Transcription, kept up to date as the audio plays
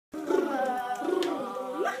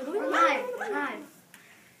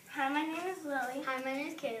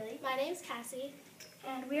Kaylee. My name's Cassie.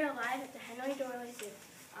 And we are live at the Henry Doorley Zoo.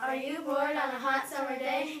 Are you bored on a hot summer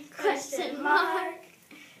day? Question mark.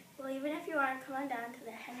 Well, even if you aren't, come on down to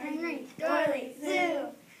the Henry Doorley Zoo.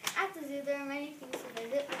 At the zoo, there are many things to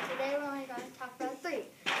visit, but today we're only going to talk about 3.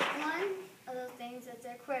 One of those things is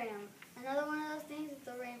the aquarium. Another one of those things is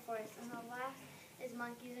the rainforest. And the last is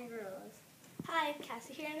monkeys and gorillas. Hi,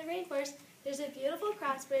 Cassie here in the rainforest. There's a beautiful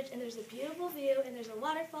cross bridge, and there's a beautiful view, and there's a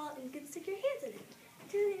waterfall, and you can stick your hands in it.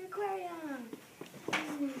 To the aquarium.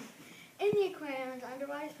 In the aquarium is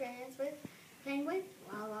underwater experience with penguins,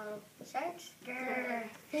 wild sharks,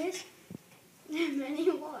 fish, and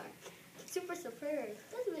many more. Super superb.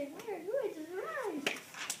 That's a big word. Ooh, it just rhymes.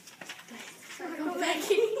 Go back.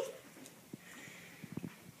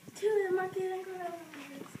 To the monkeys and gorillas.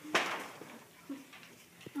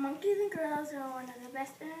 Monkeys and gorillas are one of the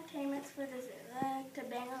best entertainments for the zoo. They like to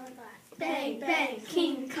bang on the glass. Bang, bang,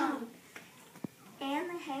 King Kong.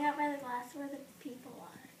 And they hang out by the glass where the people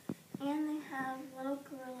are. And they have little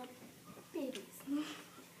gorilla babies.